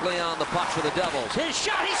quickly on the puck for the Devils. His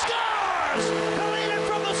shot, he scores! Kalinin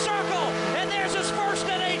from the circle, and there's his first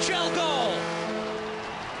NHL goal.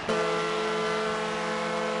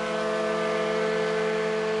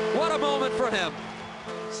 moment for him.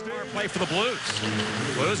 Power play for the Blues.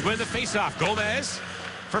 Blues win the faceoff. Gomez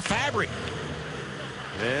for Fabry.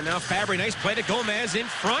 And now Fabry, nice play to Gomez in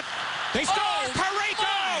front. They score!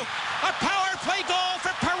 Parayko! A power play goal for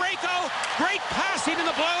Parayko. Great passing and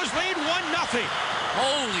the Blues lead 1-0.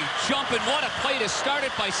 Holy jumping, what a play to start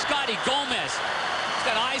it by Scotty Gomez. He's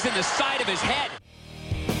got eyes in the side of his head.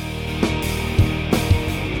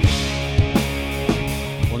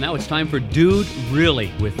 Well, now it's time for Dude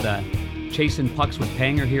Really with Chasing Pucks with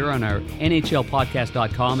Panger here on our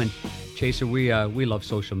NHLpodcast.com. And Chaser, we love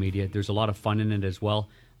social media. There's a lot of fun in it as well.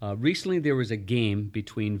 Recently, there was a game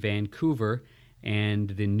between Vancouver and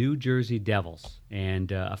the New Jersey Devils.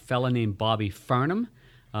 And a fella named Bobby Farnham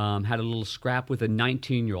had a little scrap with a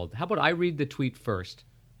 19-year-old. How about I read the tweet first,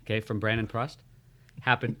 okay, from Brandon Prust?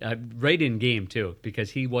 Happened right in game too, because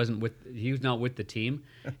he was not with the team,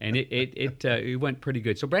 and it went pretty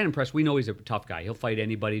good. So Brandon Prust, we know he's a tough guy. He'll fight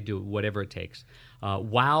anybody, do whatever it takes.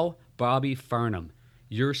 Wow, Bobby Farnham,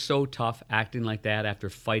 you're so tough acting like that after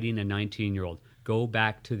fighting a 19-year-old. Go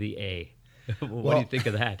back to the A. What do you think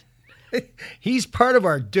of that? He's part of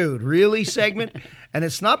our Dude Really segment, and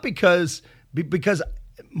it's not because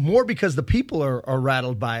the people are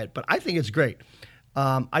rattled by it, but I think it's great.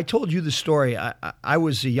 I told you the story. I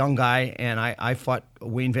was a young guy, and I fought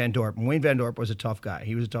Wayne Van Dorp. And Wayne Van Dorp was a tough guy.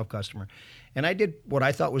 He was a tough customer. And I did what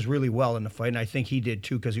I thought was really well in the fight, and I think he did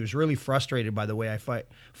too, because he was really frustrated by the way I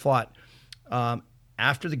fought.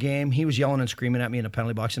 After the game, he was yelling and screaming at me in the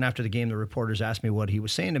penalty box, and after the game, the reporters asked me what he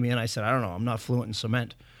was saying to me, and I said, I don't know, I'm not fluent in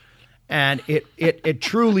cement. And it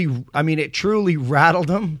truly rattled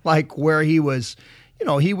him, like where he was... You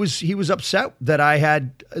know, he was upset that I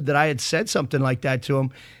had said something like that to him.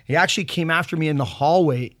 He actually came after me in the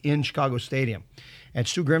hallway in Chicago Stadium. And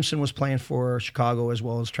Stu Grimson was playing for Chicago as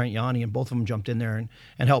well as Trent Yanni, and both of them jumped in there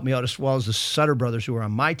and helped me out, as well as the Sutter brothers who were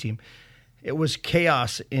on my team. It was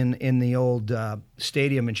chaos in the old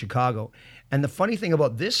stadium in Chicago. And the funny thing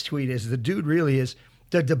about this tweet is the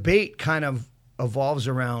debate kind of evolves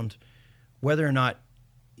around whether or not,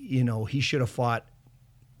 he should have fought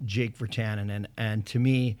Jake Virtanen, and to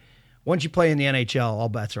me, once you play in the NHL, all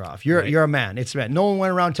bets are off. You're a man. It's a man. No one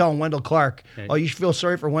went around telling Wendell Clark, "Oh, you should feel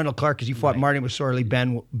sorry for Wendell Clark because you fought Marty McSorley,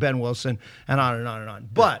 Ben Wilson, and on and on and on."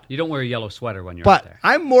 But you don't wear a yellow sweater when you're out there.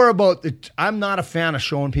 I'm more about I'm not a fan of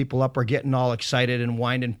showing people up or getting all excited and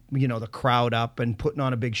winding, the crowd up and putting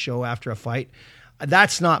on a big show after a fight.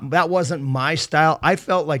 That wasn't my style. I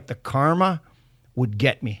felt like the karma would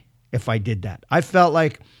get me if I did that. I felt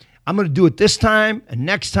like I'm going to do it this time and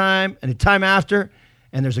next time and the time after,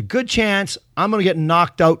 and there's a good chance I'm going to get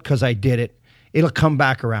knocked out because I did it. It'll come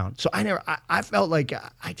back around. So I felt like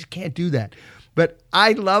I just can't do that. But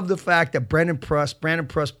I love the fact that Brandon Prust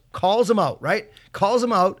calls him out, right? Calls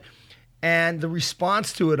him out, and the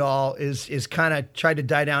response to it all is kind of tried to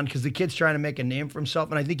die down because the kid's trying to make a name for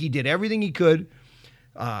himself, and I think he did everything he could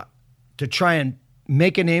to try and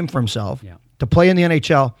make a name for himself, to play in the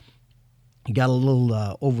NHL. He got a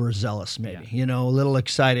little overzealous, maybe, a little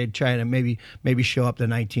excited, trying to maybe show up the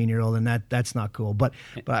 19-year-old, and that's not cool. But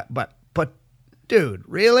dude,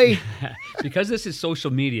 really? Because this is social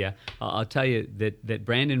media, I'll tell you that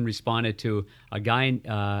Brandon responded to a guy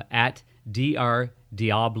at Dr.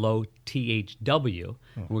 Diablo THW.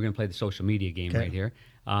 We're going to play the social media game right here.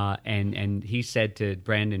 And he said to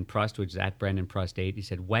Brandon Prust, which is at Brandon Prust 8, he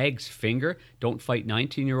said, "Wag's finger, don't fight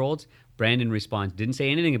 19-year-olds." Brandon responds, didn't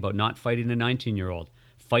say anything about not fighting a 19-year-old.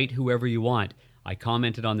 Fight whoever you want. I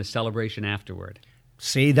commented on the celebration afterward.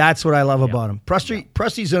 See, that's what I love about him.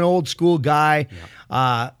 Prusty's an old school guy.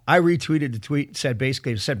 I retweeted the tweet, said,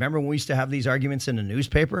 remember when we used to have these arguments in the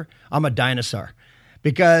newspaper? I'm a dinosaur.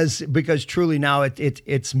 Because truly now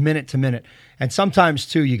it's minute to minute. And sometimes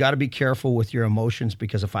too, you got to be careful with your emotions,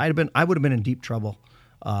 because I would have been in deep trouble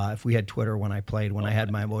if we had Twitter when I played, when I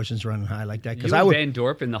had my emotions running high like that. Because Van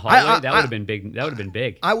Dorp in the hallway, that would have been big. That would have been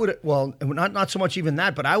big. I would, well, not so much even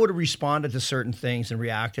that, but I would have responded to certain things and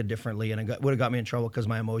reacted differently, and it would have got me in trouble because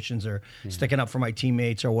my emotions are sticking up for my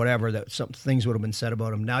teammates or whatever. That some things would have been said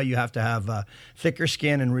about them. Now you have to have thicker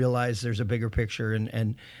skin and realize there's a bigger picture.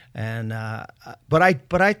 But I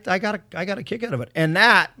got a kick out of it, and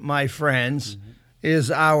that, my friends,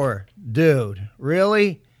 is our Dude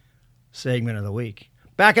Really segment of the week.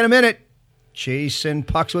 Back in a minute, Chasing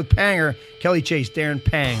Pucks with Panger. Kelly Chase, Darren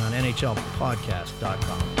Pang on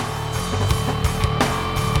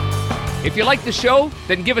NHLpodcast.com. If you like the show,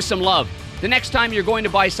 then give us some love. The next time you're going to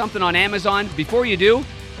buy something on Amazon, before you do,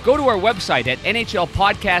 go to our website at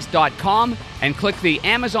NHLpodcast.com and click the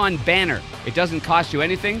Amazon banner. It doesn't cost you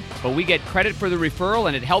anything, but we get credit for the referral,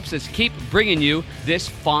 and it helps us keep bringing you this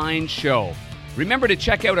fine show. Remember to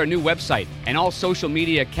check out our new website and all social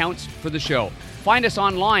media accounts for the show. Find us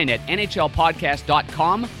online at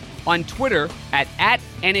NHLpodcast.com, on Twitter at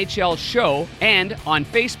NHL Show, and on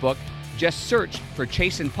Facebook, just search for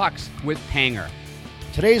Chasing Pucks with Panger.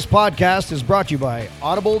 Today's podcast is brought to you by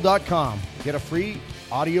Audible.com. Get a free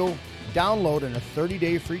audio download and a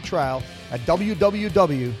 30-day free trial at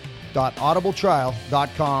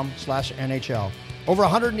www.audibletrial.com/NHL. Over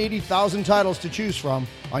 180,000 titles to choose from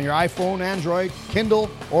on your iPhone, Android,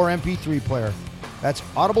 Kindle, or MP3 player. That's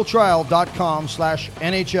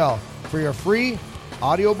audibletrial.com/NHL for your free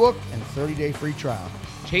audiobook and 30-day free trial.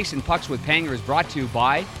 Chasing Pucks with Panger is brought to you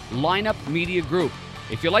by Lineup Media Group.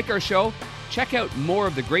 If you like our show, check out more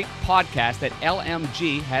of the great podcasts that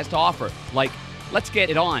LMG has to offer, like Let's Get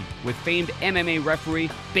It On with famed MMA referee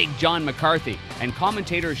Big John McCarthy and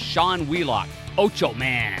commentator Sean Wheelock. Ocho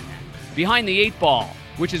Man. Behind the Eight Ball,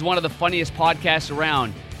 which is one of the funniest podcasts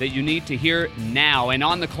around that you need to hear now. And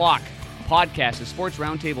On the Clock podcast, a sports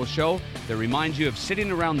roundtable show that reminds you of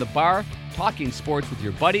sitting around the bar talking sports with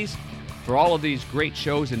your buddies. For all of these great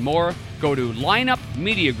shows and more, go to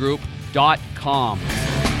lineupmediagroup.com.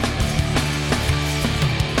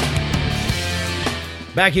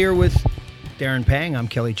 Back here with Darren Pang. I'm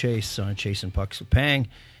Kelly Chase on Chasing Pucks with Pang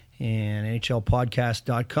and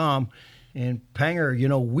NHLpodcast.com. And Panger, you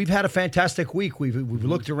know, we've had a fantastic week. We've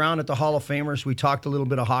looked around at the Hall of Famers. We talked a little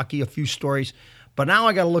bit of hockey, a few stories. But now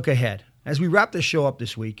I got to look ahead. As we wrap this show up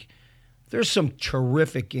this week, there's some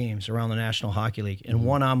terrific games around the National Hockey League. And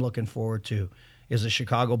one I'm looking forward to is the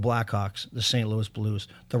Chicago Blackhawks, the St. Louis Blues,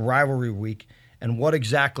 the rivalry week, and what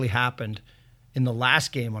exactly happened in the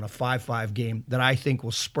last game on a 5-5 game that I think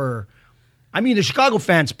will spur. I mean, the Chicago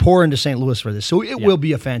fans pour into St. Louis for this, so it will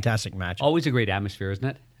be a fantastic match. Always a great atmosphere, isn't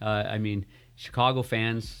it? I mean, Chicago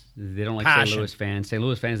fans, they don't like Passion. St. Louis fans. St.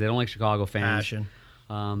 Louis fans, they don't like Chicago fans. Passion.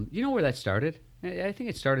 You know where that started? I think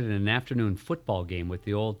it started in an afternoon football game with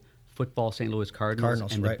the old football St. Louis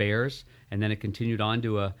Cardinals and the Bears, and then it continued on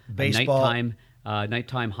to a nighttime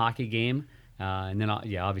hockey game. And then,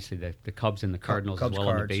 obviously the Cubs and the Cardinals Cubs as well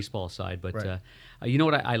Cards. on the baseball side. But you know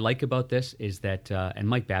what I like about this is that, and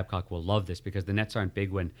Mike Babcock will love this because the Nets aren't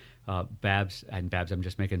big when Babs, I'm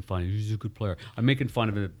just making fun. He's a good player. I'm making fun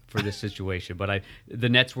of him for this situation. But the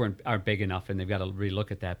Nets aren't big enough, and they've got to really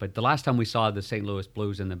look at that. But the last time we saw the St. Louis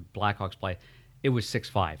Blues and the Blackhawks play, it was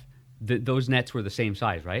 6-5. Those Nets were the same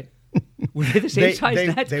size, right? Were they the same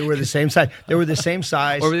size Nets? They were the same size. They were the same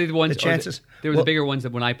size. Or were they the ones? The chances. They were the bigger ones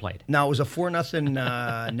than when I played. No, it was a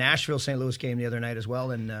 4-0 Nashville St. Louis game the other night as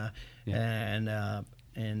well, and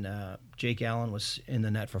Jake Allen was in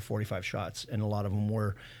the net for 45 shots, and a lot of them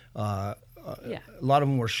were.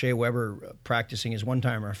 Shea Weber practicing his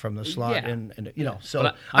one-timer from the slot, and you know.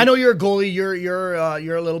 So I know you're a goalie. You're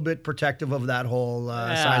a little bit protective of that whole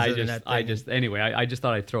size of the net thing. I just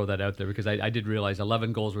thought I'd throw that out there because I did realize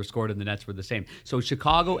 11 goals were scored and the Nets were the same. So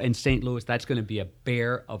Chicago and St. Louis, that's going to be a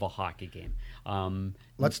bear of a hockey game.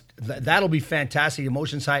 That'll be fantastic.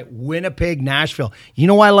 Emotions high. Winnipeg, Nashville. You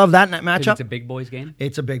know why I love that matchup? It's a big boys game.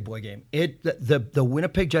 It's a big boy game. The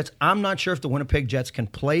Winnipeg Jets. I'm not sure if the Winnipeg Jets can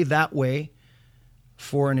play that way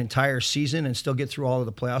for an entire season and still get through all of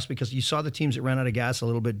the playoffs, because you saw the teams that ran out of gas a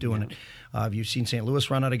little bit doing it. You've seen St. Louis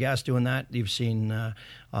run out of gas doing that. You've seen the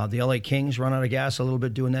LA Kings run out of gas a little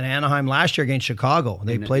bit doing that. Anaheim last year against Chicago,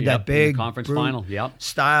 they played that big conference final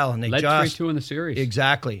style, and they led 3-2 in the series.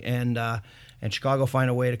 Exactly, and Chicago find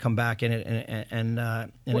a way to come back in it.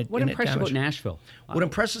 What impressed you about Nashville? What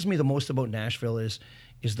impresses me the most about Nashville is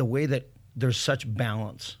the way that there's such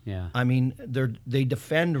balance. Yeah. I mean, they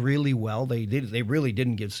defend really well. They really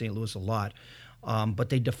didn't give St. Louis a lot, but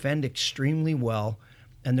they defend extremely well,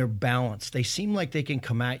 and they're balanced. They seem like they can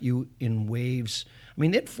come at you in waves. I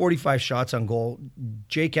mean, they had 45 shots on goal.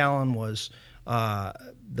 Jake Allen was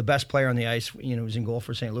the best player on the ice. You know, he was in goal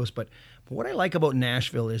for St. Louis. But what I like about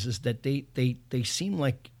Nashville is that they seem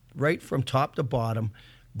like right from top to bottom,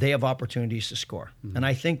 they have opportunities to score. Mm-hmm. And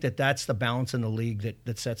I think that's the balance in the league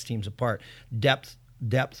that sets teams apart. Depth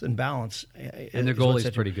and balance. And their goalie's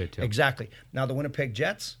pretty good, too. Exactly. Now, the Winnipeg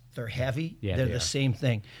Jets, they're heavy. Yeah, they're the same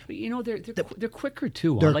thing. But, you know, they're quicker,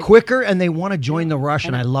 too. They're quicker, and they want to join the rush,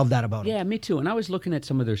 and I love that about them. Yeah, me too. And I was looking at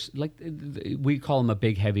some of their, we call them a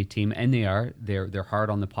big, heavy team, and they are. They're hard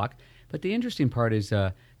on the puck. But the interesting part is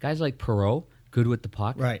guys like Perreault, good with the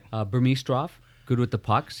puck. Right. Burmistrov, good with the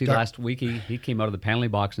puck. See, last week he came out of the penalty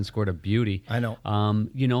box and scored a beauty. I know.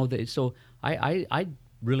 You know, so I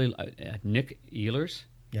really Nick Ehlers.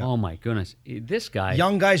 Yeah. Oh my goodness, this guy.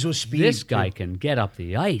 Young guys with speed. This guy can get up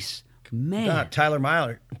the ice, man. Tyler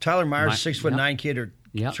Myers, 6'9" kid, or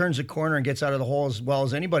turns the corner and gets out of the hole as well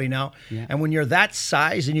as anybody now. Yeah. And when you're that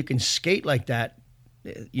size and you can skate like that,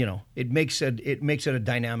 it makes it a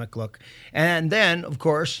dynamic look. And then, of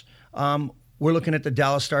course, we're looking at the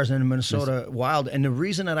Dallas Stars and the Minnesota Wild. And the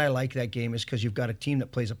reason that I like that game is because you've got a team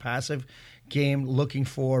that plays a passive game looking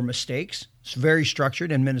for mistakes. It's very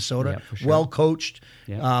structured in Minnesota, for sure. well coached,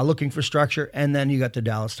 looking for structure. And then you got the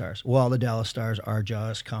Dallas Stars. Well, the Dallas Stars are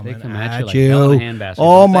just coming come at you. Like handbasket,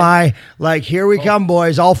 oh, my. Like, here we come,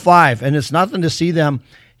 boys, all five. And it's nothing to see them,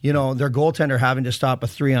 their goaltender having to stop a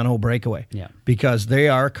 3-on-0 breakaway. Yeah. Because they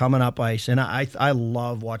are coming up ice. And I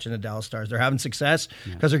love watching the Dallas Stars. They're having success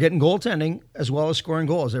because they're getting goaltending as well as scoring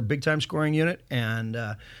goals. They're a big-time scoring unit. And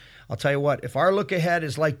I'll tell you what, if our look ahead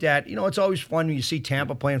is like that, it's always fun when you see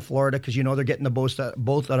Tampa playing Florida because they're getting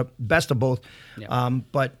the best of both. Yeah.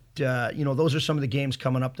 But those are some of the games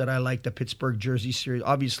coming up that I like. The Pittsburgh Jersey series,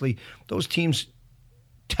 obviously, those teams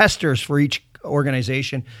testers for each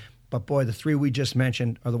organization. But boy, the three we just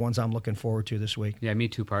mentioned are the ones I'm looking forward to this week. Yeah, me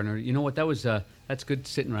too, partner. You know what? That's good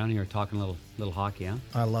sitting around here talking a little hockey, huh?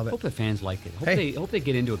 I love it. Hope the fans like it. Hope they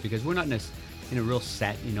get into it because we're not in a real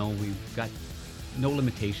set. We've got no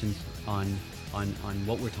limitations on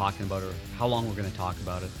what we're talking about or how long we're going to talk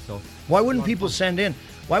about it. So why wouldn't people send in?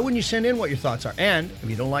 Why wouldn't you send in what your thoughts are? And if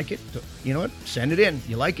you don't like it, you know what? Send it in.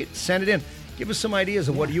 You like it? Send it in. Give us some ideas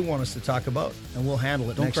of what you want us to talk about, and we'll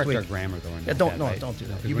handle it next week. Don't correct our grammar, though. Yeah, don't do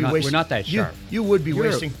that. We're not that sharp. You would be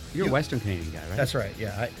wasting. You're a Western Canadian guy, right? That's right.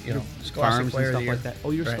 Yeah, Scholastic Player and of the stuff like that.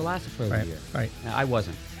 Oh, you're Scholastic Player of the Year. Right. I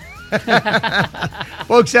wasn't.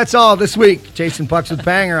 Folks, that's all this week. Chasing Pucks with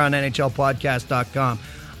Panger on NHLpodcast.com.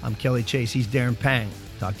 I'm Kelly Chase. He's Darren Pang.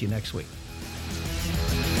 Talk to you next week.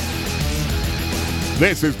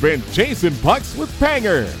 This has been Chasing Pucks with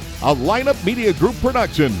Panger, a Lineup Media Group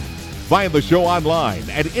production. Find the show online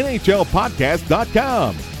at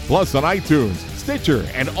NHLpodcast.com, plus on iTunes, Stitcher,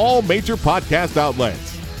 and all major podcast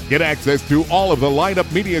outlets. Get access to all of the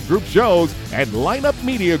Lineup Media Group shows at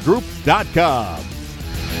lineupmediagroup.com.